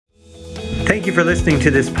Thank you for listening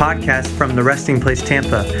to this podcast from the Resting Place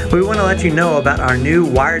Tampa. We want to let you know about our new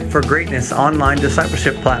Wired for Greatness online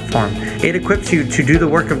discipleship platform. It equips you to do the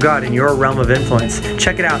work of God in your realm of influence.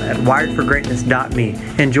 Check it out at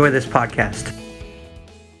wiredforgreatness.me. Enjoy this podcast.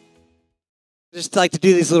 I just like to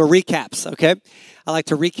do these little recaps, okay? I like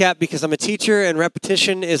to recap because I'm a teacher and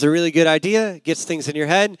repetition is a really good idea. It gets things in your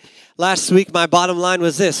head. Last week, my bottom line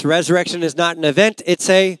was this: resurrection is not an event, it's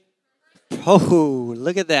a... Oh,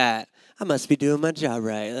 look at that. I must be doing my job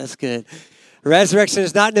right. That's good. Resurrection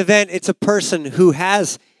is not an event. It's a person who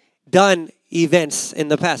has done events in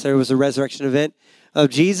the past. There was a resurrection event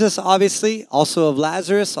of Jesus, obviously, also of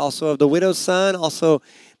Lazarus, also of the widow's son, also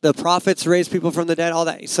the prophets raised people from the dead, all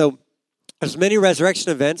that. So there's many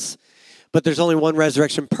resurrection events, but there's only one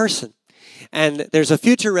resurrection person. And there's a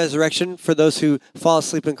future resurrection for those who fall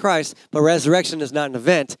asleep in Christ, but resurrection is not an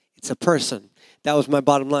event. It's a person. That was my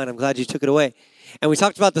bottom line. I'm glad you took it away. And we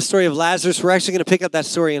talked about the story of Lazarus. We're actually going to pick up that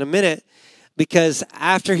story in a minute because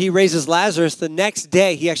after he raises Lazarus, the next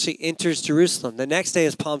day he actually enters Jerusalem. The next day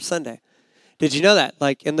is Palm Sunday. Did you know that?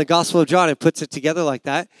 Like in the Gospel of John, it puts it together like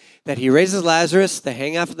that he raises Lazarus, they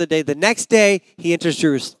hang out for the day. The next day he enters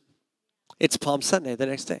Jerusalem. It's Palm Sunday the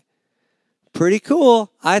next day. Pretty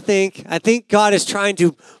cool, I think. I think God is trying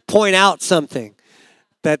to point out something,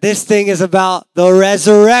 that this thing is about the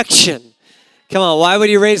resurrection. Come on, why would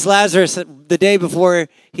he raise Lazarus the day before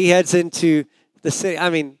he heads into the city? I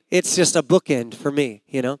mean, it's just a bookend for me,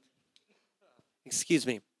 you know? Excuse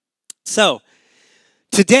me. So,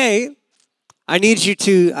 today, I need you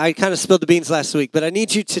to, I kind of spilled the beans last week, but I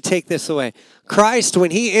need you to take this away. Christ,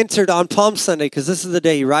 when he entered on Palm Sunday, because this is the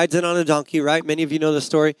day he rides in on a donkey, right? Many of you know the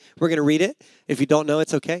story. We're going to read it. If you don't know,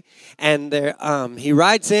 it's okay. And there, he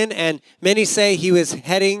rides in, and many say he was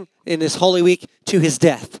heading in this Holy Week to his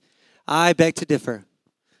death. I beg to differ.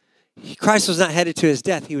 Christ was not headed to his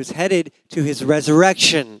death. He was headed to his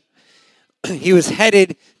resurrection. He was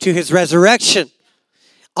headed to his resurrection.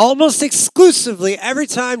 Almost exclusively, every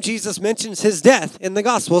time Jesus mentions his death in the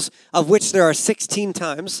Gospels, of which there are 16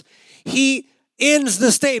 times, he ends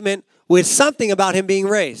the statement with something about him being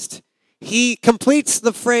raised. He completes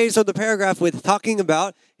the phrase or the paragraph with talking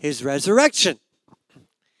about his resurrection.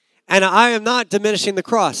 And I am not diminishing the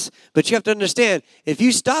cross, but you have to understand, if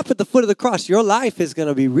you stop at the foot of the cross, your life is going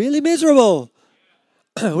to be really miserable.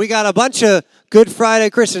 We got a bunch of Good Friday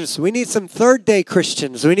Christians. We need some third day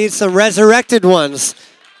Christians. We need some resurrected ones.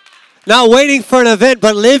 Not waiting for an event,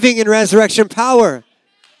 but living in resurrection power.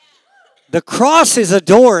 The cross is a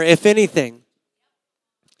door, if anything.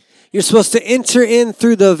 You're supposed to enter in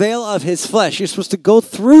through the veil of his flesh. You're supposed to go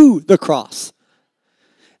through the cross.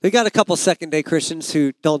 We got a couple second-day Christians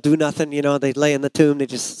who don't do nothing, you know. They lay in the tomb. They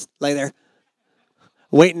just lay there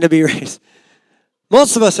waiting to be raised.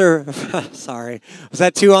 Most of us are, sorry, was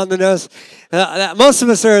that too on the nose? Most of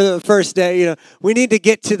us are the first day, you know. We need to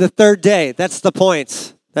get to the third day. That's the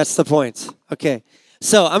point. That's the point. Okay,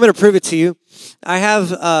 so I'm going to prove it to you. I have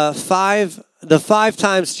the five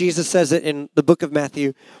times Jesus says it in the book of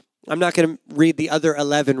Matthew. I'm not going to read the other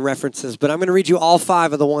 11 references, but I'm going to read you all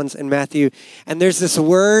 5 of the ones in Matthew. And there's this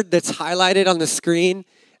word that's highlighted on the screen.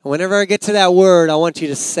 And whenever I get to that word, I want you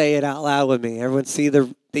to say it out loud with me. Everyone see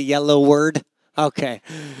the yellow word? Okay,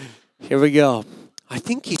 here we go. I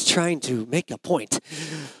think he's trying to make a point.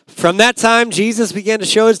 From that time, Jesus began to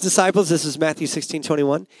show his disciples, this is Matthew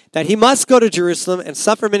 16:21, that he must go to Jerusalem and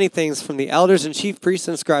suffer many things from the elders and chief priests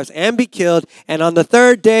and scribes and be killed, and on the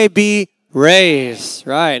third day be raised.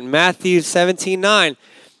 Right, Matthew 17:9.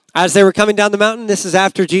 As they were coming down the mountain, this is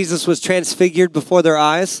after Jesus was transfigured before their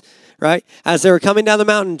eyes, right? As they were coming down the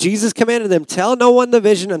mountain, Jesus commanded them, tell no one the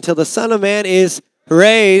vision until the Son of Man is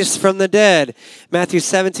raised from the dead. Matthew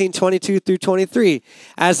 17:22 through 23.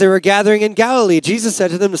 As they were gathering in Galilee, Jesus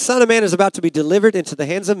said to them, the Son of Man is about to be delivered into the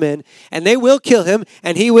hands of men, and they will kill him,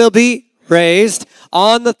 and he will be raised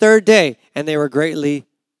on the third day. And they were greatly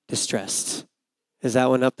distressed. Is that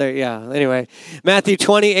one up there? Yeah. Anyway, Matthew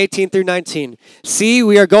 20:18 through 19. See,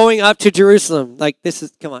 we are going up to Jerusalem. Like this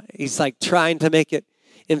is, come on. He's like trying to make it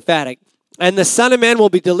emphatic. And the Son of Man will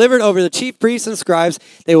be delivered over the chief priests and scribes.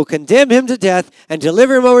 They will condemn him to death and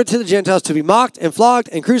deliver him over to the Gentiles to be mocked and flogged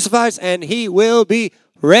and crucified, and he will be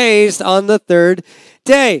raised on the third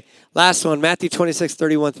day. Last one, Matthew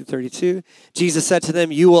 26:31 through 32. Jesus said to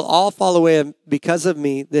them, you will all fall away because of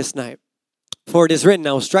me this night. For it is written,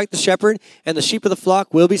 I will strike the shepherd, and the sheep of the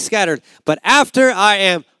flock will be scattered. But after I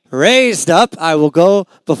am raised up, I will go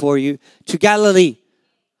before you to Galilee.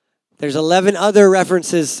 There's 11 other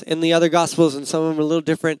references in the other Gospels, and some of them are a little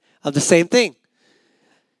different, of the same thing.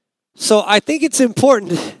 So I think it's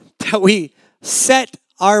important that we set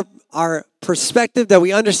our our perspective, that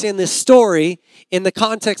we understand this story in the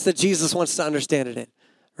context that Jesus wants to understand it in,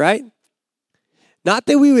 right? Not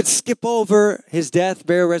that we would skip over his death,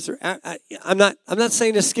 burial, resurrection. I'm not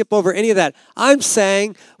saying to skip over any of that. I'm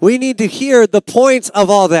saying we need to hear the points of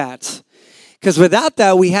all that. Because without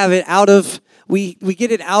that, we have it we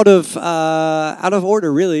get it out of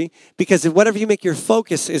order, really, because whatever you make your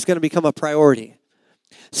focus is going to become a priority.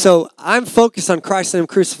 So I'm focused on Christ and him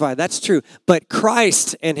crucified. That's true. But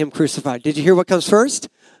Christ and him crucified. Did you hear what comes first?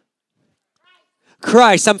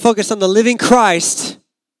 Christ. I'm focused on the living Christ,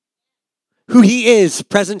 who he is,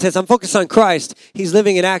 present tense. I'm focused on Christ. He's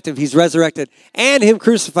living and active. He's resurrected. And him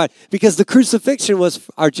crucified. Because the crucifixion was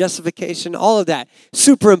our justification, all of that.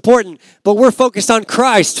 Super important. But we're focused on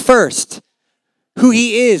Christ first. Who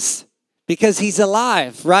he is. Because he's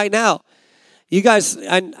alive right now. You guys,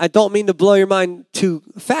 I don't mean to blow your mind too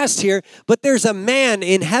fast here, but there's a man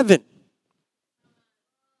in heaven.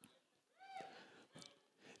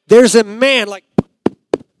 There's a man like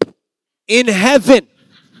in heaven.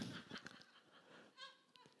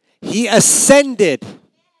 He ascended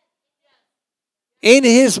in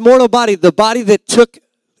his mortal body, the body that took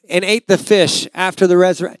and ate the fish after the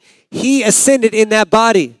resurrection. He ascended in that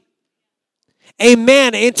body. A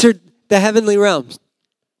man entered the heavenly realms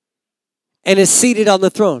and is seated on the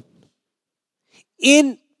throne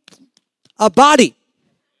in a body.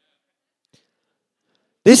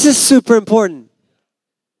 This is super important.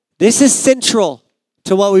 This is central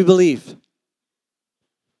to what we believe.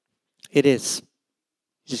 It is.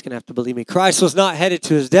 You're just going to have to believe me. Christ was not headed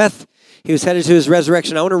to his death. He was headed to his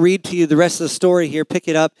resurrection. I want to read to you the rest of the story here. Pick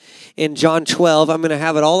it up in John 12. I'm going to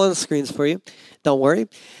have it all on the screens for you. Don't worry.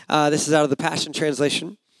 This is out of the Passion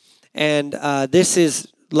Translation. And this is,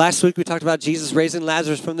 last week we talked about Jesus raising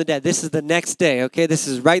Lazarus from the dead. This is the next day, okay? This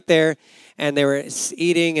is right there. And they were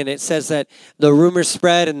eating, and it says that the rumors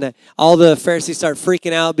spread, and all the Pharisees start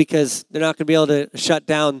freaking out because they're not going to be able to shut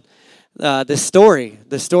down this story.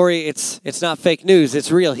 The story, it's not fake news. It's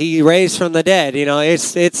real. He raised from the dead. You know,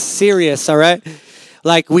 it's serious, all right?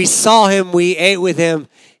 Like, we saw him. We ate with him.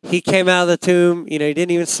 He came out of the tomb. You know, he didn't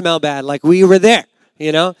even smell bad. Like, we were there,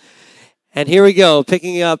 you know? And here we go,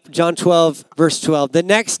 picking up John 12, verse 12. The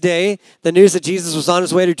next day, the news that Jesus was on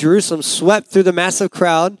his way to Jerusalem swept through the massive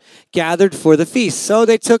crowd gathered for the feast. So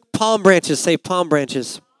they took palm branches, say palm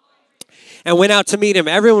branches, and went out to meet him.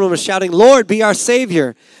 Everyone was shouting, "Lord, be our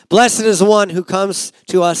Savior. Blessed is the one who comes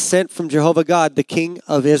to us, sent from Jehovah God, the King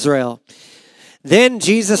of Israel." Then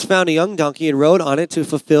Jesus found a young donkey and rode on it to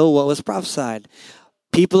fulfill what was prophesied.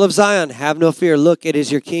 "People of Zion, have no fear. Look, it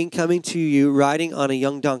is your king coming to you, riding on a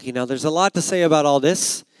young donkey." Now, there's a lot to say about all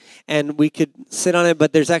this, and we could sit on it,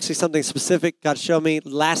 but there's actually something specific God showed me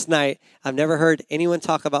last night I've never heard anyone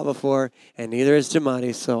talk about before, and neither is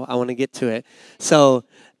Jamadi, so I want to get to it. So,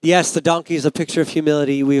 yes, the donkey is a picture of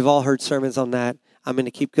humility. We've all heard sermons on that. I'm going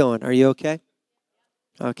to keep going. Are you okay?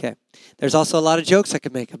 Okay. There's also a lot of jokes I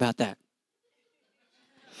could make about that.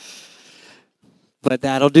 But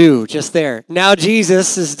that'll do, just there. Now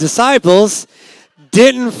Jesus' disciples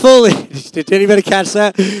didn't fully, did anybody catch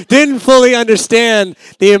that? Didn't fully understand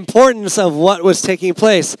the importance of what was taking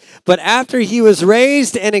place. But after he was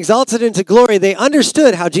raised and exalted into glory, they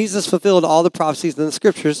understood how Jesus fulfilled all the prophecies in the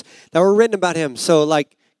scriptures that were written about him. So,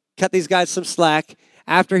 like, cut these guys some slack.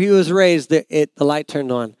 After he was raised, the light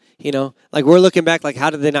turned on. You know, like, we're looking back, like,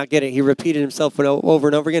 how did they not get it? He repeated himself over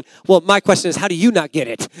and over again. Well, my question is, how do you not get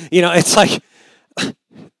it? You know, it's like,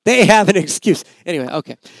 they have an excuse. Anyway,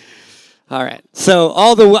 okay. All right. So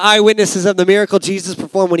all the eyewitnesses of the miracle Jesus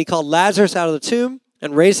performed when he called Lazarus out of the tomb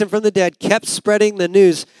and raised him from the dead kept spreading the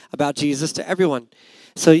news about Jesus to everyone.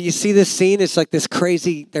 So you see this scene, it's like this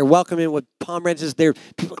crazy, they're welcoming with palm branches.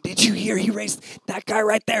 People, did you hear he raised that guy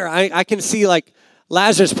right there? I can see, like,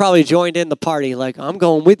 Lazarus probably joined in the party. Like, I'm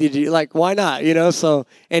going with you. Like, why not? You know, so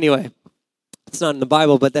anyway. It's not in the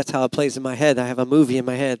Bible, but that's how it plays in my head. I have a movie in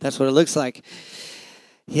my head. That's what it looks like.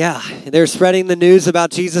 Yeah, they're spreading the news about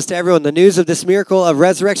Jesus to everyone. The news of this miracle of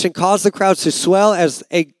resurrection caused the crowds to swell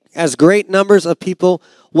as great numbers of people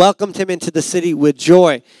welcomed him into the city with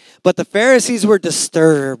joy. But the Pharisees were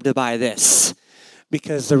disturbed by this,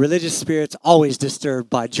 because the religious spirit's always disturbed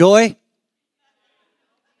by joy.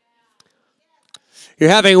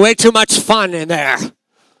 You're having way too much fun in there.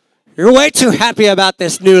 You're way too happy about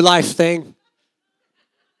this new life thing.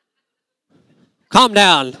 Calm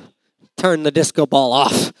down. Turn the disco ball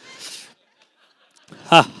off.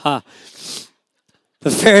 Ha ha.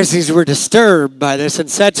 The Pharisees were disturbed by this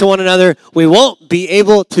and said to one another, "We won't be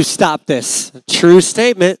able to stop this." True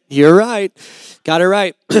statement. You're right. Got it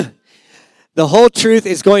right. The whole world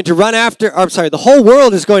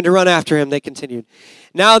is going to run after him, they continued.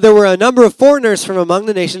 Now there were a number of foreigners from among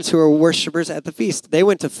the nations who were worshippers at the feast. They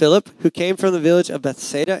went to Philip, who came from the village of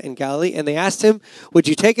Bethsaida in Galilee, and they asked him, "Would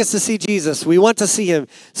you take us to see Jesus? We want to see him."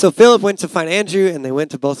 So Philip went to find Andrew, and they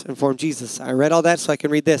went to both inform Jesus. I read all that so I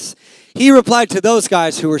can read this. He replied to those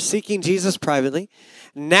guys who were seeking Jesus privately,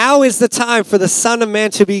 "Now is the time for the Son of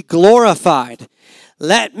Man to be glorified.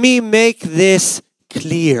 Let me make this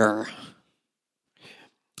clear.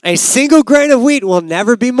 A single grain of wheat will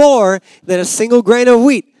never be more than a single grain of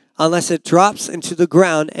wheat unless it drops into the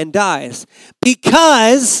ground and dies.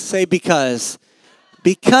 Because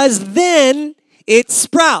then it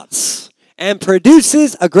sprouts and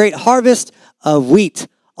produces a great harvest of wheat,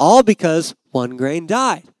 all because one grain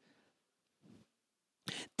died."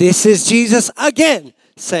 This is Jesus again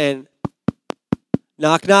saying,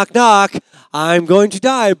 knock, knock, knock. I'm going to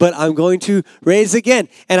die, but I'm going to raise again.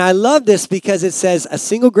 And I love this because it says a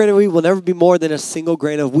single grain of wheat will never be more than a single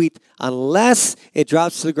grain of wheat unless it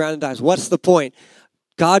drops to the ground and dies. What's the point?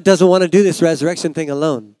 God doesn't want to do this resurrection thing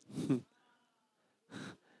alone.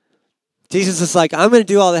 Jesus is like, I'm going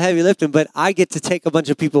to do all the heavy lifting, but I get to take a bunch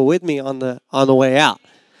of people with me on the way out.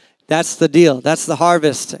 That's the deal. That's the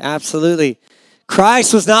harvest. Absolutely.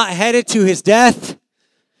 Christ was not headed to his death.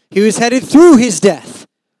 He was headed through his death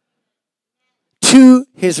to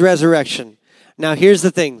his resurrection. Now, here's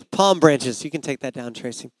the thing. Palm branches. You can take that down,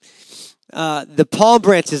 Tracy. The palm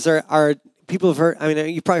branches are people have heard,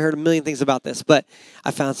 you probably heard a million things about this, but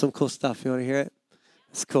I found some cool stuff. You want to hear it?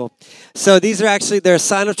 It's cool. So these are actually, they're a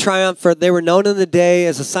sign of triumph. They were known in the day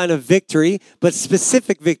as a sign of victory, but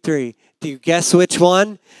specific victory. Do you guess which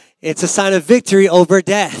one? It's a sign of victory over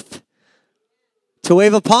death. To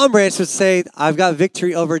wave a palm branch would say, I've got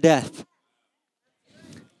victory over death.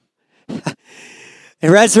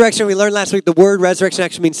 In resurrection, we learned last week, the word resurrection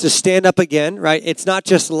actually means to stand up again, right? It's not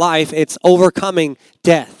just life, it's overcoming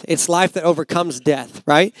death. It's life that overcomes death,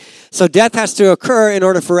 right? So death has to occur in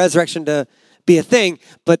order for resurrection to be a thing,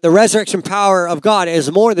 but the resurrection power of God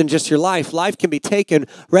is more than just your life. Life can be taken,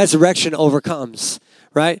 resurrection overcomes,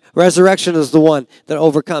 right? Resurrection is the one that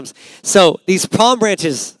overcomes. So these palm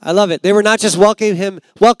branches, I love it. They were not just welcoming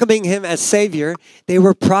him as Savior, they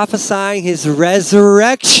were prophesying his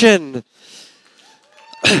resurrection.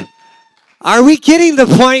 Are we getting the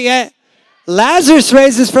point yet? Lazarus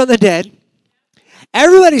raises from the dead.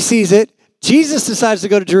 Everybody sees it. Jesus decides to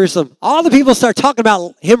go to Jerusalem. All the people start talking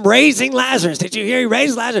about him raising Lazarus. Did you hear he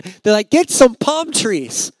raised Lazarus? They're like, get some palm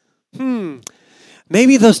trees.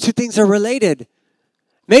 Maybe those two things are related.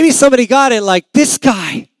 Maybe somebody got it like, this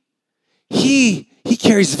guy, he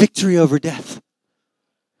carries victory over death.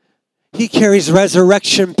 He carries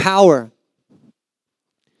resurrection power.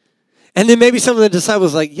 And then maybe some of the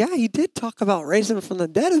disciples like, yeah, he did talk about raising from the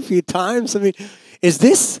dead a few times. I mean, is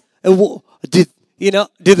this, did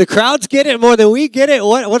the crowds get it more than we get it?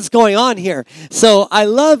 What's going on here? So I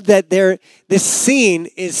love that this scene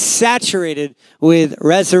is saturated with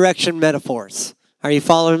resurrection metaphors. Are you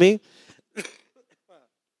following me?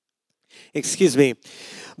 Excuse me.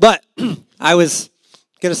 But I was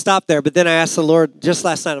going to stop there, but then I asked the Lord just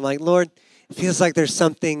last night, I'm like, Lord, it feels like there's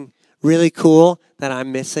something really cool that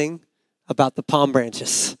I'm missing about the palm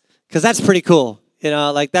branches. Because that's pretty cool.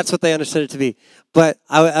 Like that's what they understood it to be. But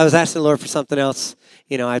I was asking the Lord for something else.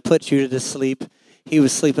 I put Judah to sleep. He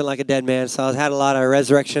was sleeping like a dead man, so I had a lot of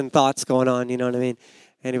resurrection thoughts going on, you know what I mean?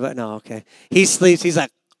 Anybody? No, okay. He sleeps, he's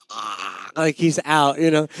like he's out,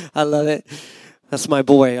 I love it. That's my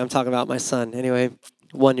boy. I'm talking about my son. Anyway,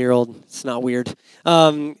 1-year-old. It's not weird.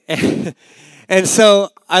 And so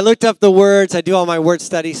I looked up the words. I do all my word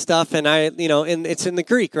study stuff, and it's in the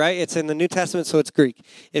Greek, right? It's in the New Testament, so it's Greek.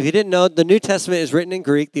 If you didn't know, the New Testament is written in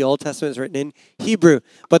Greek. The Old Testament is written in Hebrew.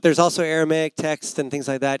 But there's also Aramaic text and things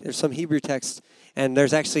like that. There's some Hebrew text, and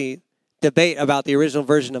there's actually debate about the original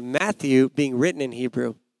version of Matthew being written in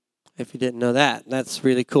Hebrew. If you didn't know that, that's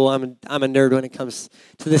really cool. I'm a nerd when it comes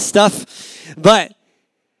to this stuff. But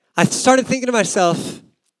I started thinking to myself,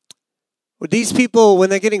 these people, when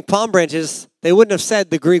they're getting palm branches, they wouldn't have said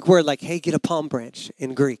the Greek word like, hey, get a palm branch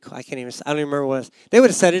in Greek. I don't even remember what it was. They would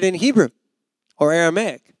have said it in Hebrew or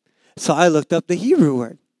Aramaic. So I looked up the Hebrew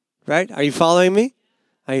word, right? Are you following me?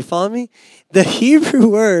 The Hebrew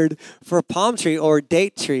word for palm tree or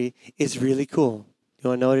date tree is really cool. You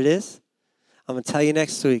want to know what it is? I'm going to tell you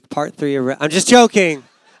next week, part 3. I'm just joking.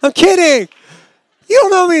 I'm kidding. You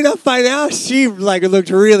don't know me enough by now. She looked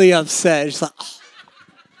really upset. She's like, oh.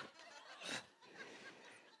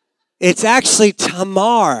 It's actually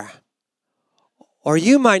Tamar, or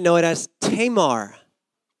you might know it as Tamar.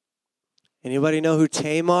 Anybody know who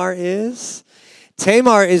Tamar is?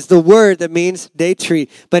 Tamar is the word that means date tree.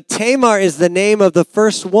 But Tamar is the name of the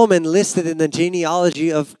first woman listed in the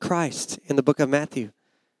genealogy of Christ in the book of Matthew.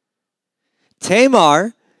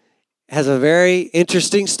 Tamar has a very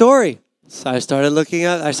interesting story. So I started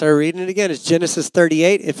reading it again. It's Genesis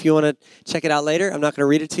 38. If you want to check it out later, I'm not going to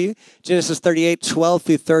read it to you. Genesis 38, 12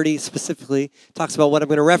 through 30 specifically talks about what I'm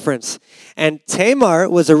going to reference. And Tamar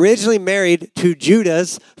was originally married to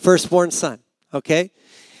Judah's firstborn son. Okay?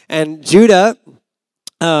 And Judah,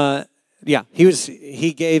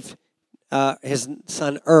 he gave his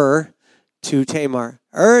son to Tamar.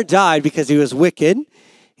 Died because he was wicked.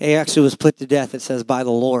 He actually was put to death, it says, by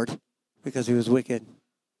the Lord because he was wicked.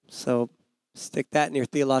 So stick that in your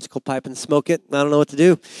theological pipe and smoke it. I don't know what to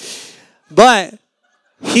do. But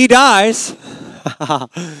he dies.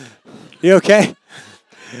 You okay?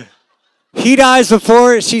 He dies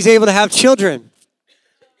before she's able to have children.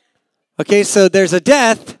 Okay, so there's a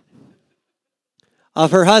death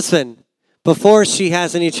of her husband before she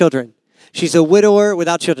has any children. She's a widower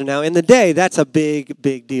without children. Now, in the day, that's a big,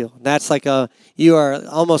 big deal. That's like you are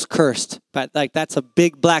almost cursed. But that's a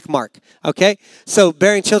big black mark. Okay? So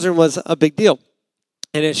bearing children was a big deal.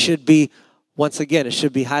 And it should be, once again, it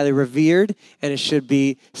should be highly revered. And it should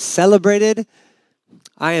be celebrated.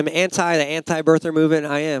 I am the anti-birther movement.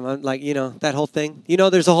 I'm like, that whole thing.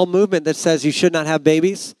 There's a whole movement that says you should not have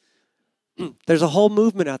babies. There's a whole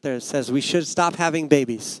movement out there that says we should stop having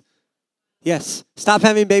babies. Yes, stop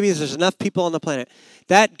having babies. There's enough people on the planet.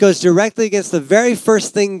 That goes directly against the very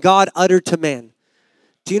first thing God uttered to man.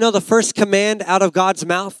 Do you know the first command out of God's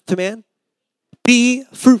mouth to man? Be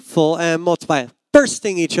fruitful and multiply. First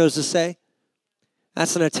thing he chose to say.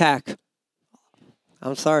 That's an attack.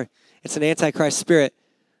 I'm sorry. It's an antichrist spirit.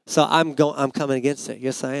 So I'm coming against it.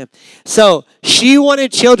 Yes, I am. So she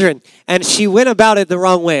wanted children, and she went about it the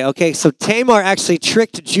wrong way. Okay, so Tamar actually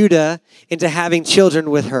tricked Judah into having children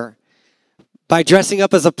with her by dressing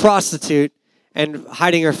up as a prostitute and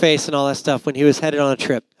hiding her face and all that stuff when he was headed on a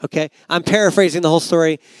trip. Okay, I'm paraphrasing the whole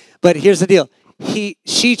story, but here's the deal.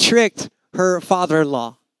 She tricked her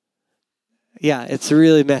father-in-law. Yeah, it's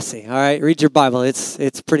really messy. All right, read your Bible.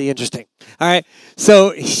 It's pretty interesting. All right,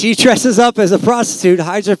 so she dresses up as a prostitute,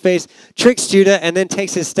 hides her face, tricks Judah, and then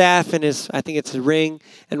takes his staff and his ring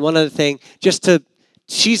and one other thing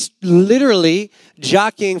she's literally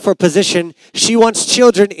jockeying for position. She wants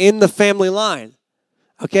children in the family line.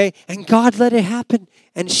 Okay, and God let it happen,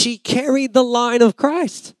 and she carried the line of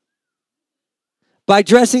Christ by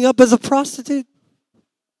dressing up as a prostitute.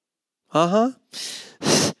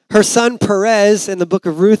 Her son Perez in the book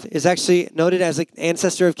of Ruth is actually noted as an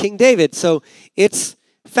ancestor of King David. So it's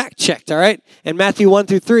fact-checked, all right? In Matthew 1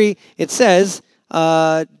 through 3, it says,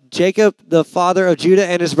 Jacob, the father of Judah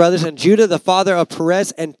and his brothers, and Judah, the father of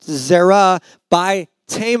Perez and Zerah by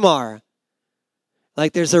Tamar.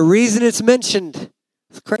 Like there's a reason it's mentioned.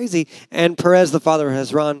 It's crazy. And Perez, the father of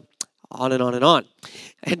Hezron, on and on and on.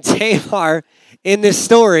 And Tamar, in this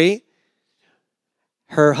story,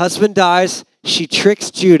 her husband dies. She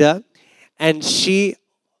tricks Judah, and she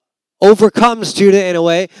overcomes Judah in a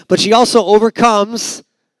way, but she also overcomes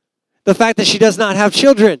the fact that she does not have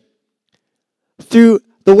children through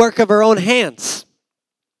the work of her own hands.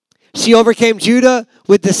 She overcame Judah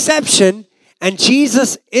with deception, and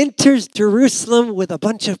Jesus enters Jerusalem with a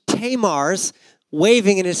bunch of Tamars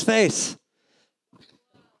waving in his face.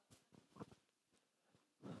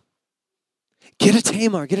 Get a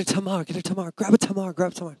Tamar, grab a Tamar.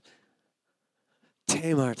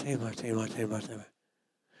 Tamar.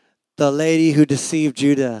 The lady who deceived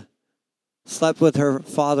Judah slept with her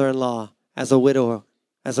father-in-law as a widow.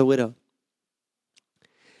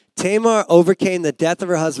 Tamar overcame the death of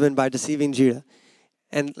her husband by deceiving Judah.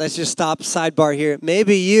 And let's just stop, sidebar here.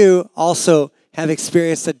 Maybe you also have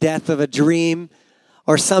experienced the death of a dream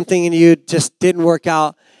or something and you just didn't work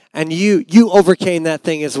out, and you overcame that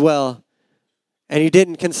thing as well. And you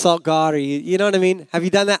didn't consult God, or you know what I mean? Have you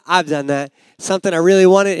done that? I've done that. Something I really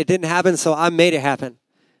wanted, it didn't happen, so I made it happen.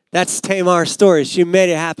 That's Tamar's story. She made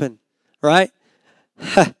it happen, right?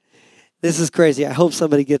 This is crazy. I hope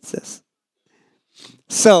somebody gets this.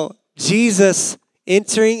 So, Jesus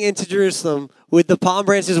entering into Jerusalem with the palm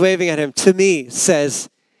branches waving at him, to me, says,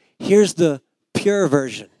 here's the pure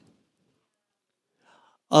version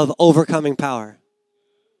of overcoming power.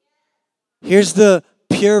 Here's the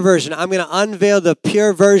pure version. I'm going to unveil the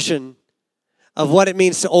pure version of what it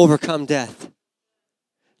means to overcome death.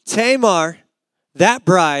 Tamar, that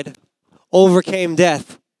bride, overcame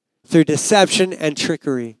death through deception and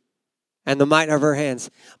trickery and the might of her hands.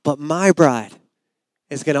 But my bride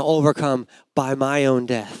is going to overcome by my own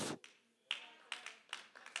death.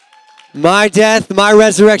 My death, my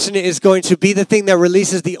resurrection is going to be the thing that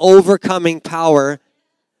releases the overcoming power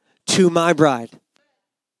to my bride.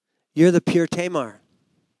 You're the pure Tamar.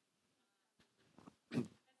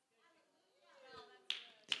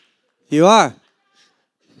 You are.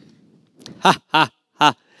 Ha, ha,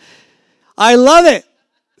 ha. I love it.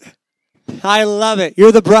 I love it.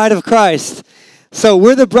 You're the bride of Christ. So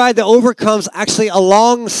we're the bride that overcomes actually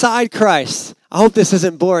alongside Christ. I hope this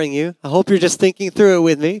isn't boring you. I hope you're just thinking through it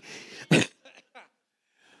with me.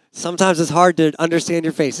 Sometimes it's hard to understand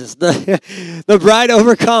your faces. The bride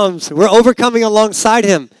overcomes. We're overcoming alongside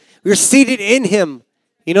him. We're seated in him.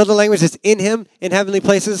 You know the language is in him, in heavenly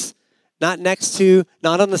places, not next to,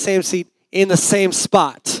 not on the same seat, in the same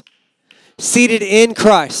spot. Seated in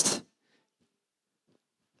Christ.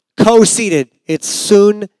 Co-seated. It's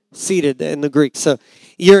soon seated in the Greek. So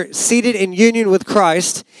you're seated in union with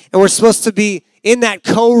Christ, and we're supposed to be in that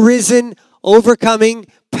co-risen, overcoming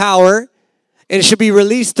power, and it should be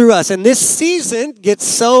released through us. And this season gets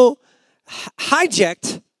so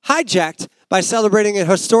hijacked by celebrating a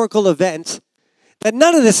historical event that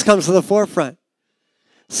none of this comes to the forefront.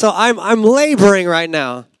 So I'm laboring right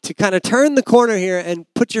now to kind of turn the corner here and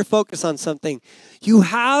put your focus on something. You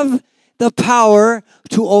have the power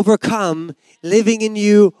to overcome living in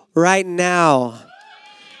you right now.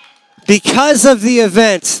 Because of the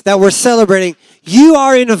events that we're celebrating, you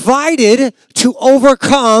are invited to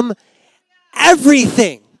overcome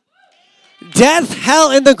everything. Death,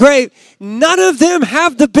 hell, and the grave, none of them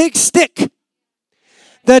have the big stick.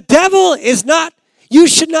 The devil is not, you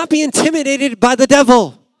should not be intimidated by the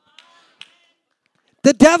devil.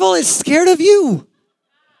 The devil is scared of you.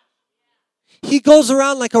 He goes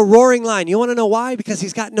around like a roaring lion. You want to know why? Because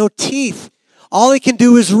he's got no teeth. All he can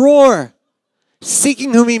do is roar,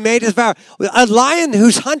 seeking whom he may devour. A lion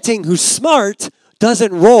who's hunting, who's smart,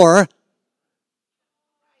 doesn't roar.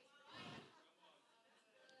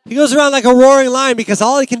 He goes around like a roaring lion because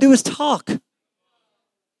all he can do is talk.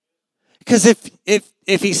 Because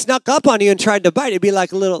if he snuck up on you and tried to bite, it'd be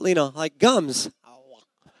like a little, like gums.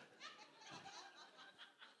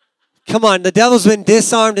 Come on, the devil's been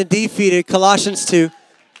disarmed and defeated. Colossians 2.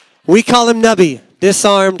 We call him Nubby.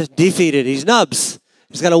 Disarmed, defeated. He's nubs.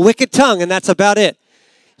 He's got a wicked tongue, and that's about it.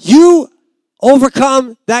 You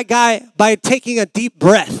overcome that guy by taking a deep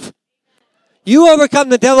breath. You overcome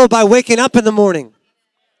the devil by waking up in the morning.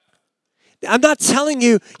 I'm not telling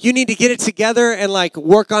you need to get it together and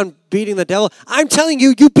work on beating the devil. I'm telling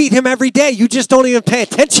you beat him every day. You just don't even pay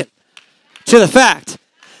attention to the fact.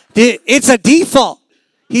 It's a default.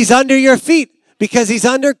 He's under your feet because he's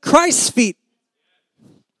under Christ's feet.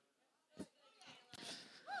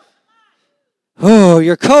 Oh,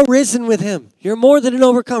 you're co-risen with him. You're more than an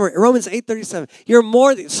overcomer. Romans 8:37. You're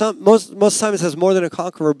more than most times it says more than a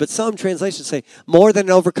conqueror, but some translations say more than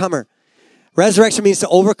an overcomer. Resurrection means to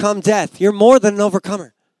overcome death. You're more than an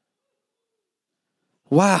overcomer.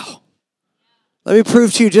 Wow. Let me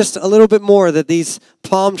prove to you just a little bit more that these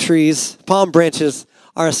palm branches,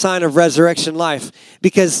 are a sign of resurrection life.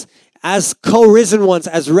 Because as co-risen ones,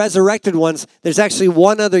 as resurrected ones, there's actually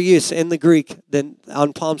one other use in the Greek than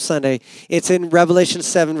on Palm Sunday. It's in Revelation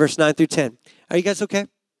 7, verse 9 through 10. Are you guys okay?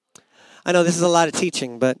 I know this is a lot of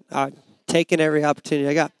teaching, but I'm taking every opportunity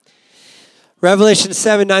I got. Revelation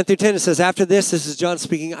 7, 9 through 10, it says, after this is John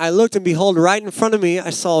speaking, I looked and behold, right in front of me, I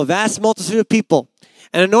saw a vast multitude of people,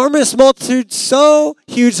 an enormous multitude so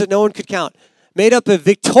huge that no one could count, made up of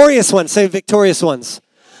victorious ones, say victorious ones,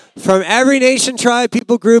 from every nation, tribe,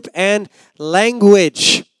 people, group, and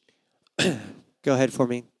language. Go ahead for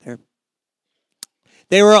me there.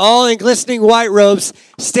 They were all in glistening white robes,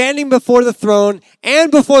 standing before the throne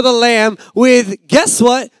and before the Lamb with, guess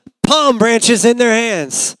what? Palm branches in their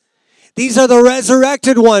hands. These are the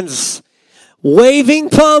resurrected ones, waving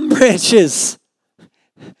palm branches.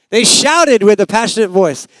 They shouted with a passionate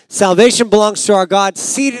voice, salvation belongs to our God,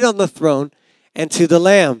 seated on the throne, and to the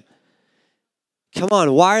Lamb. Come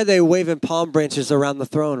on, why are they waving palm branches around the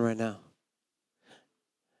throne right now?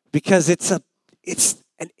 Because it's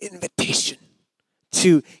an invitation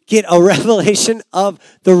to get a revelation of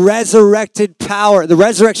the resurrected power, the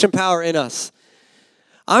resurrection power in us.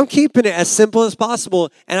 I'm keeping it as simple as possible,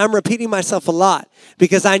 and I'm repeating myself a lot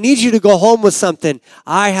because I need you to go home with something.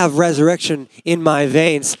 I have resurrection in my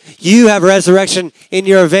veins. You have resurrection in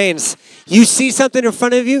your veins. You see something in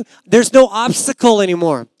front of you, there's no obstacle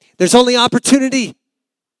anymore. There's only opportunity.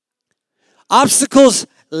 Obstacles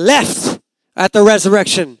left at the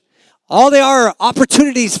resurrection. All they are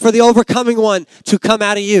opportunities for the overcoming one to come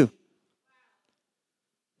out of you.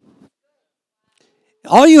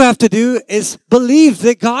 All you have to do is believe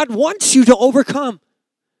that God wants you to overcome.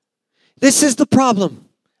 This is the problem.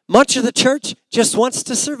 Much of the church just wants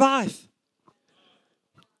to survive.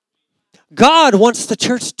 God wants the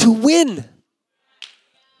church to win.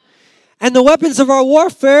 And the weapons of our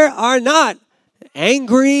warfare are not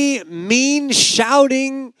angry, mean,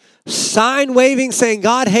 shouting, sign waving, saying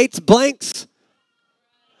God hates blanks.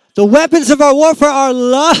 The weapons of our warfare are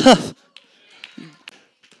love,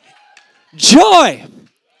 joy.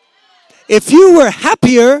 If you were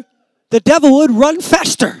happier, the devil would run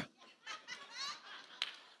faster.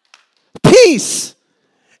 Peace.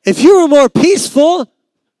 If you were more peaceful,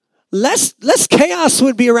 less chaos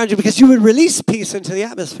would be around you because you would release peace into the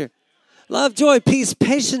atmosphere. Love, joy, peace,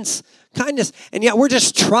 patience, kindness. And yet we're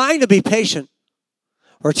just trying to be patient.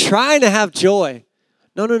 We're trying to have joy.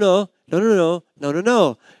 No.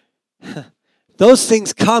 Those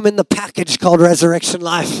things come in the package called resurrection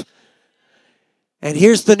life. And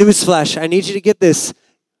here's the newsflash. I need you to get this.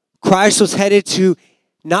 Christ was headed to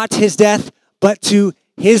not his death, but to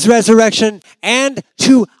his resurrection and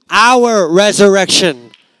to our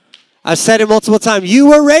resurrection. I've said it multiple times. You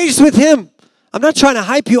were raised with him. I'm not trying to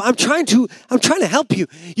hype you. I'm trying to help you.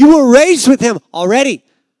 You were raised with him already.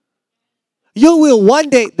 You will one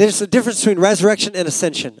day, there's a difference between resurrection and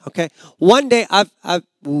ascension, okay? One day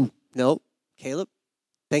no, Caleb,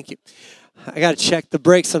 thank you. I got to check the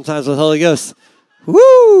brakes sometimes with Holy Ghost.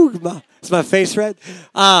 Woo! Is my face red?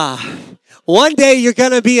 One day you're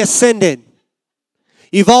going to be ascended.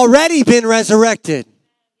 You've already been resurrected.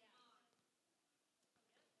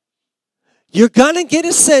 You're going to get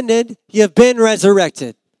ascended. You've been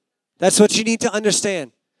resurrected. That's what you need to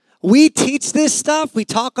understand. We teach this stuff. We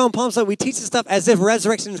talk on Palm Sunday. We teach this stuff as if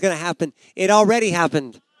resurrection is going to happen. It already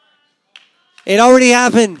happened. It already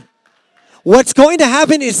happened. What's going to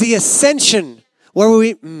happen is the ascension, where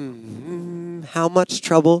we, how much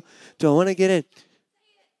trouble do I want to get in?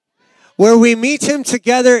 Where we meet him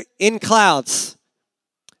together in clouds.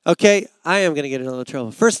 Okay, I am going to get in a little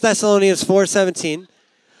trouble. 1 Thessalonians 4:17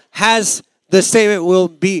 has the statement, will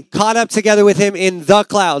be caught up together with him in the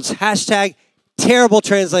clouds. Hashtag terrible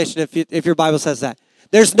translation if your Bible says that.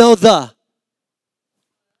 There's no the.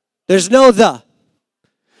 There's no the.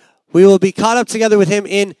 We will be caught up together with him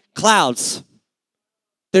in clouds.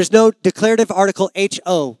 There's no declarative article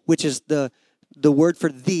ho, which is the word for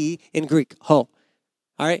the in Greek, ho.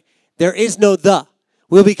 All right? There is no the.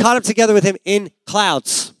 We'll be caught up together with him in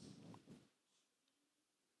clouds.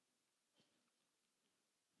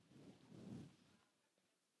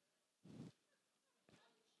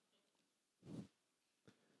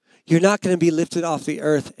 You're not going to be lifted off the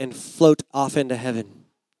earth and float off into heaven.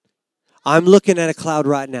 I'm looking at a cloud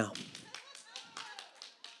right now.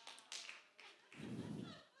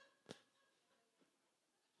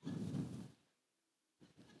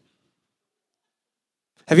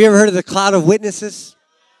 Have you ever heard of the cloud of witnesses?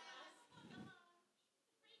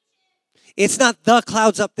 It's not the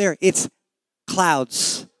clouds up there. It's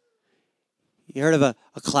clouds. You heard of a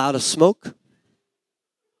cloud of smoke?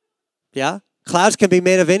 Yeah? Clouds can be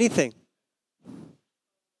made of anything.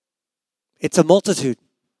 It's a multitude.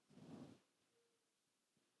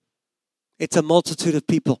 It's a multitude of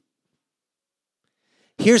people.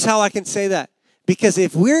 Here's how I can say that. Because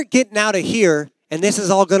if we're getting out of here and this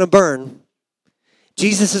is all going to burn,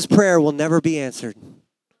 Jesus' prayer will never be answered.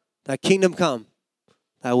 Thy kingdom come,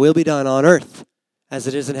 thy will be done on earth as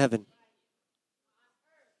it is in heaven.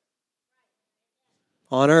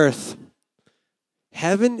 On earth.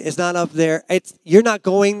 Heaven is not up there. You're not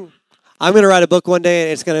going. I'm going to write a book one day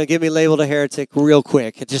and it's going to get me labeled a heretic real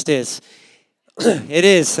quick. It just is. It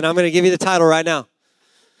is. And I'm going to give you the title right now.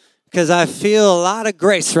 Because I feel a lot of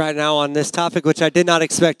grace right now on this topic, which I did not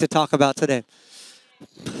expect to talk about today.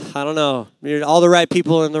 I don't know. You're all the right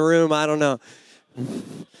people in the room. I don't know.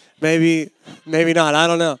 Maybe not. I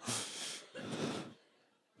don't know.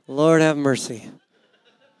 Lord have mercy.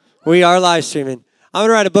 We are live streaming. I'm going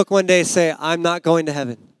to write a book one day and say, I'm not going to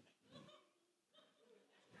heaven.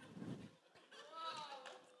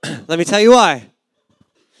 Let me tell you why.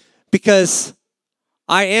 Because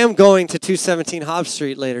I am going to 217 Hobbs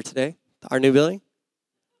Street later today, our new building.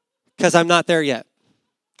 Because I'm not there yet.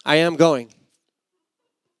 I am going.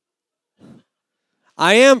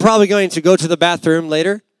 I am probably going to go to the bathroom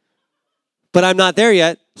later, but I'm not there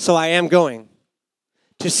yet, so I am going.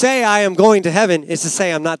 To say I am going to heaven is to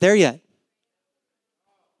say I'm not there yet.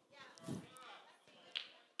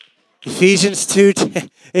 Ephesians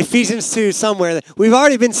 2 somewhere. We've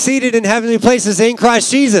already been seated in heavenly places in Christ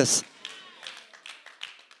Jesus.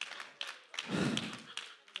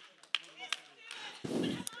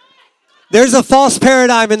 There's a false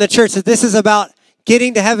paradigm in the church that this is about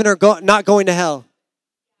getting to heaven or not going to hell.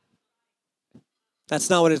 That's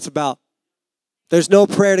not what it's about. There's no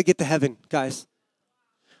prayer to get to heaven, guys.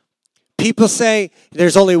 People say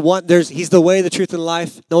there's only one. He's the way, the truth, and the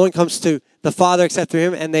life. No one comes to the Father except through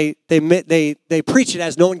him, and they preach it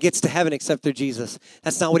as no one gets to heaven except through Jesus.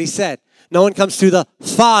 That's not what he said. No one comes to the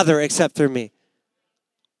Father except through me.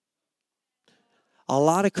 A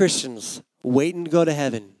lot of Christians waiting to go to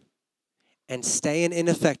heaven and staying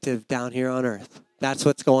ineffective down here on earth. That's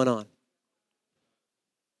what's going on.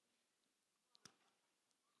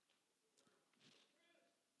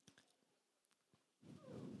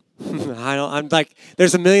 I'm like,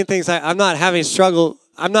 there's a million things. I'm not having struggle.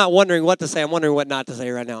 I'm not wondering what to say. I'm wondering what not to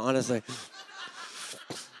say right now, honestly.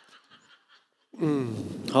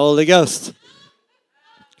 Holy Ghost.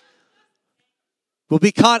 We'll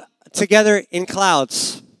be caught together in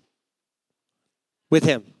clouds with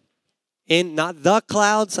him. In not the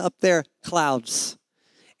clouds up there, clouds.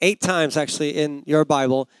 8 times actually in your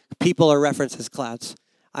Bible, people are referenced as clouds.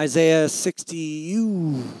 Isaiah 60,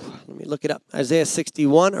 let me look it up. Isaiah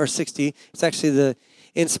 61 or 60. It's actually the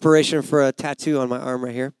inspiration for a tattoo on my arm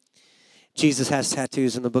right here. Jesus has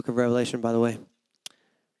tattoos in the book of Revelation, by the way.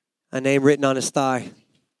 A name written on his thigh.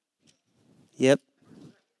 Yep.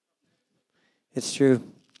 It's true.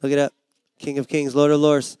 Look it up. King of Kings, Lord of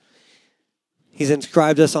Lords. He's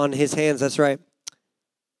inscribed us on his hands. That's right.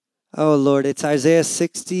 Oh, Lord. It's Isaiah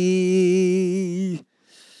 60.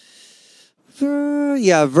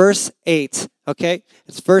 Verse 8. Okay?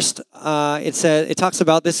 It's first, it talks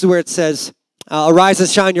about, this is where it says, arise and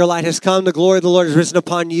shine, your light has come. The glory of the Lord has risen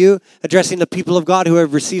upon you, addressing the people of God who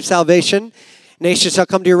have received salvation. Nations shall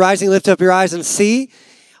come to your rising. Lift up your eyes and see.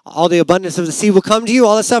 All the abundance of the sea will come to you,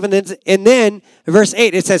 all that stuff. And then verse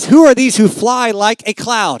 8, it says, who are these who fly like a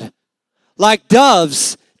cloud, like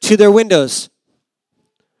doves to their windows?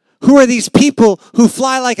 Who are these people who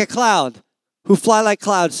fly like a cloud, who fly like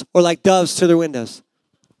clouds or like doves to their windows?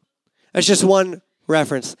 That's just one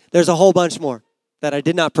reference. There's a whole bunch more that I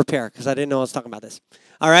did not prepare because I didn't know I was talking about this.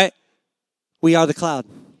 All right? We are the cloud.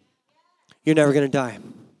 You're never going to die.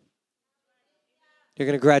 You're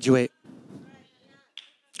going to graduate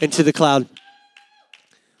into the cloud.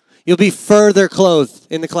 You'll be further clothed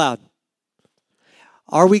in the cloud.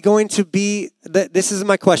 Are we going to be, this is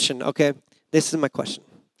my question, okay? This is my question.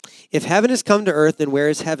 If heaven has come to earth, then where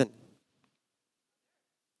is heaven?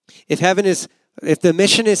 If the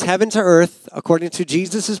mission is heaven to earth, according to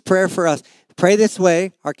Jesus' prayer for us, pray this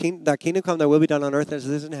way, thy kingdom come, thy will be done on earth as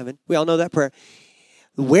it is in heaven. We all know that prayer.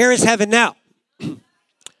 Where is heaven now?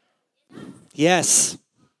 Yes.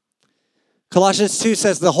 Colossians 2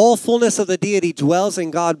 says the whole fullness of the deity dwells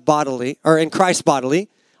in God bodily, or in Christ bodily.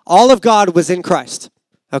 All of God was in Christ.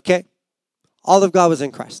 Okay? All of God was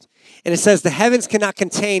in Christ. And it says the heavens cannot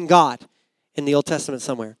contain God in the Old Testament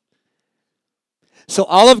somewhere. So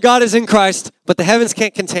all of God is in Christ, but the heavens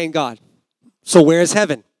can't contain God. So where is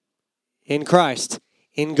heaven? In Christ.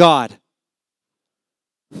 In God.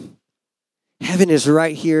 Heaven is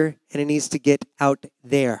right here, and it needs to get out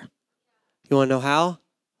there. You want to know how?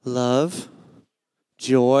 Love,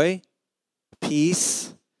 joy,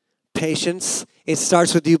 peace, patience. It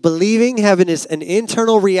starts with you believing heaven is an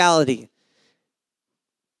internal reality.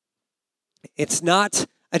 It's not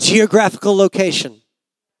a geographical location.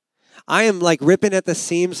 I am like ripping at the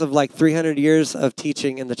seams of like 300 years of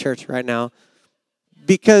teaching in the church right now.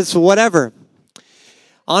 Because whatever.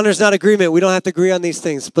 Honor's not agreement. We don't have to agree on these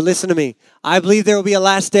things. But listen to me. I believe there will be a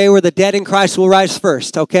last day where the dead in Christ will rise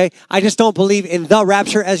first, okay? I just don't believe in the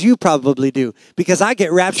rapture as you probably do. Because I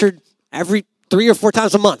get raptured every 3 or 4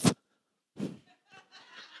 times a month.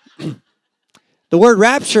 The word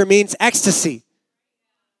rapture means ecstasy.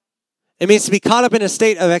 It means to be caught up in a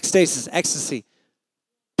state of ecstasy.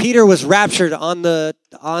 Peter was raptured on the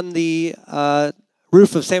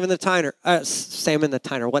roof of Simon the Tanner.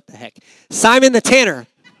 What the heck? Simon the Tanner.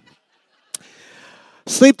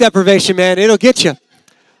 Sleep deprivation, man, it'll get you.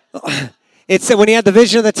 It said when he had the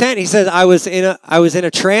vision of the tent, he said, I was in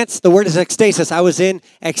a trance. The word is ecstasis. I was in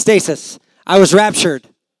ecstasis. I was raptured.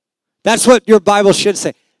 That's what your Bible should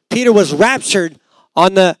say. Peter was raptured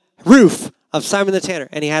on the roof of Simon the Tanner,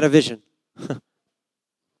 and he had a vision.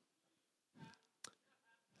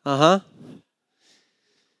 Uh-huh.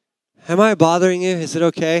 Am I bothering you? Is it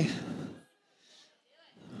okay?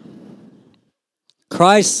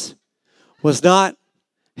 Christ was not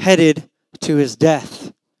headed to his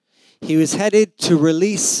death. He was headed to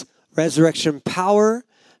release resurrection power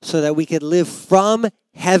so that we could live from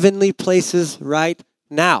heavenly places right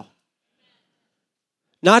now.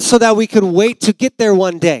 Not so that we could wait to get there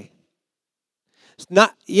one day.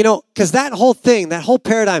 Not, because that whole thing, that whole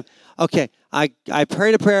paradigm, okay, I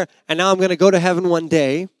prayed a prayer and now I'm going to go to heaven one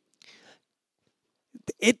day.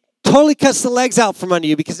 It totally cuts the legs out from under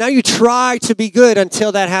you because now you try to be good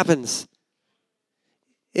until that happens.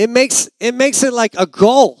 It makes it like a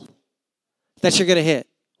goal that you're going to hit.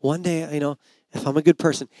 One day, if I'm a good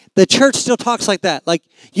person. The church still talks like that. Like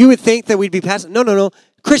you would think that we'd be past. No.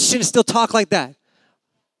 Christians still talk like that.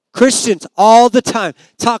 Christians all the time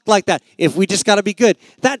talk like that. If we just got to be good.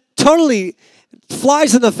 That totally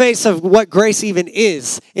flies in the face of what grace even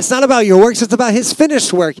is. It's not about your works. It's about his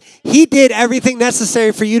finished work. He did everything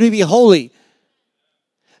necessary for you to be holy.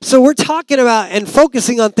 So we're talking about and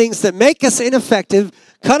focusing on things that make us ineffective,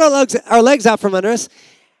 cut our legs out from under us,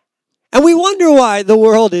 and we wonder why the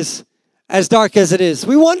world is as dark as it is.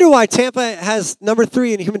 We wonder why Tampa has number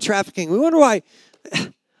 3 in human trafficking. We wonder why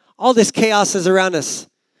all this chaos is around us.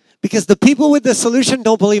 Because the people with the solution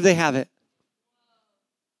don't believe they have it.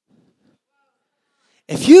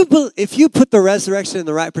 If you put the resurrection in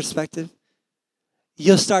the right perspective,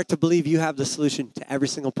 you'll start to believe you have the solution to every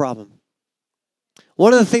single problem.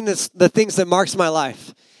 One of the things that marks my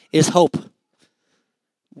life is hope.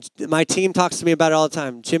 My team talks to me about it all the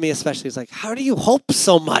time. Jimmy especially is like, how do you hope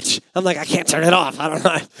so much? I'm like, I can't turn it off. I don't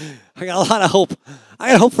know. I got a lot of hope.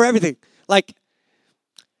 I got hope for everything. Like,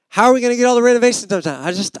 how are we going to get all the renovations done?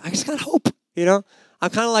 I just got hope, I'm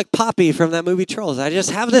kind of like Poppy from that movie Trolls. I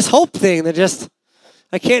just have this hope thing that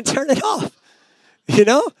I can't turn it off,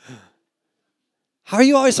 How are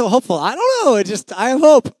you always so hopeful? I don't know. I have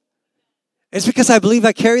hope. It's because I believe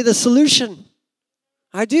I carry the solution.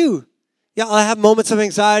 I do. Yeah, I have moments of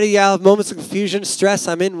anxiety. Yeah, I have moments of confusion, stress.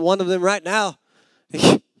 I'm in one of them right now.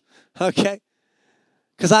 Okay?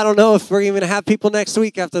 Because I don't know if we're even going to have people next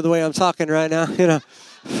week after the way I'm talking right now,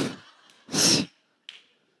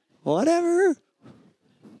 Whatever.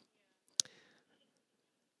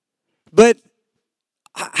 But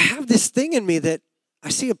I have this thing in me that I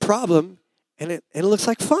see a problem and it looks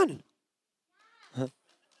like fun.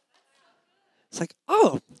 It's like,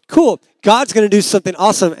 oh, cool. God's going to do something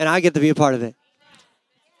awesome, and I get to be a part of it.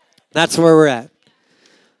 That's where we're at.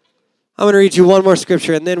 I'm going to read you one more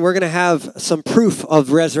scripture, and then we're going to have some proof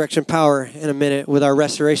of resurrection power in a minute with our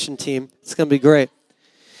restoration team. It's going to be great.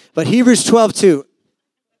 But Hebrews 12:2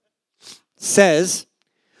 says,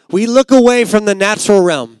 we look away from the natural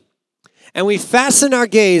realm, and we fasten our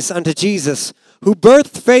gaze unto Jesus, who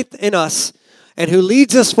birthed faith in us, and who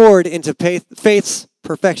leads us forward into faith's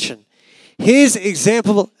perfection. His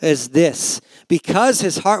example is this: because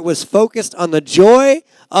his heart was focused on the joy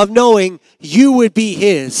of knowing you would be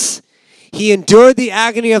his, he endured the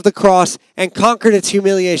agony of the cross and conquered its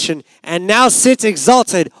humiliation, and now sits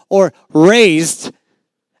exalted or raised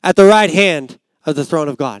at the right hand of the throne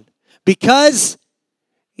of God. Because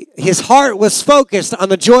his heart was focused on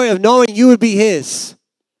the joy of knowing you would be his,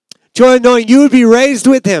 joy of knowing you would be raised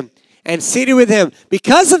with him and seated with him.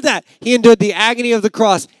 Because of that, he endured the agony of the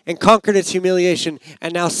cross and conquered its humiliation,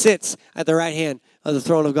 and now sits at the right hand of the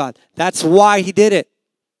throne of God. That's why he did it.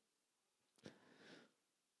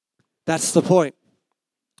 That's the point.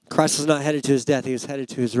 Christ was not headed to his death. He was headed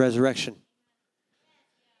to his resurrection.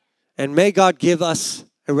 And may God give us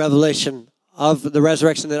a revelation of the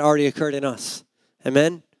resurrection that already occurred in us.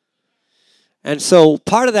 Amen? And so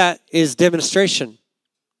part of that is demonstration.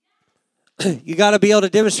 You got to be able to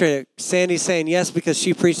demonstrate it. Sandy's saying yes because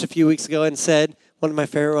she preached a few weeks ago and said, one of my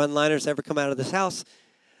favorite one-liners ever come out of this house,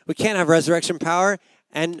 we can't have resurrection power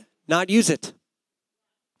and not use it.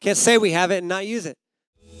 Can't say we have it and not use it.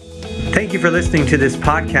 Thank you for listening to this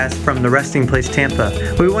podcast from the Resting Place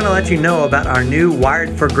Tampa. We want to let you know about our new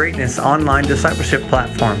Wired for Greatness online discipleship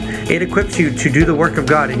platform. It equips you to do the work of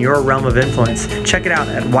God in your realm of influence. Check it out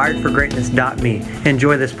at wiredforgreatness.me.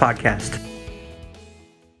 Enjoy this podcast.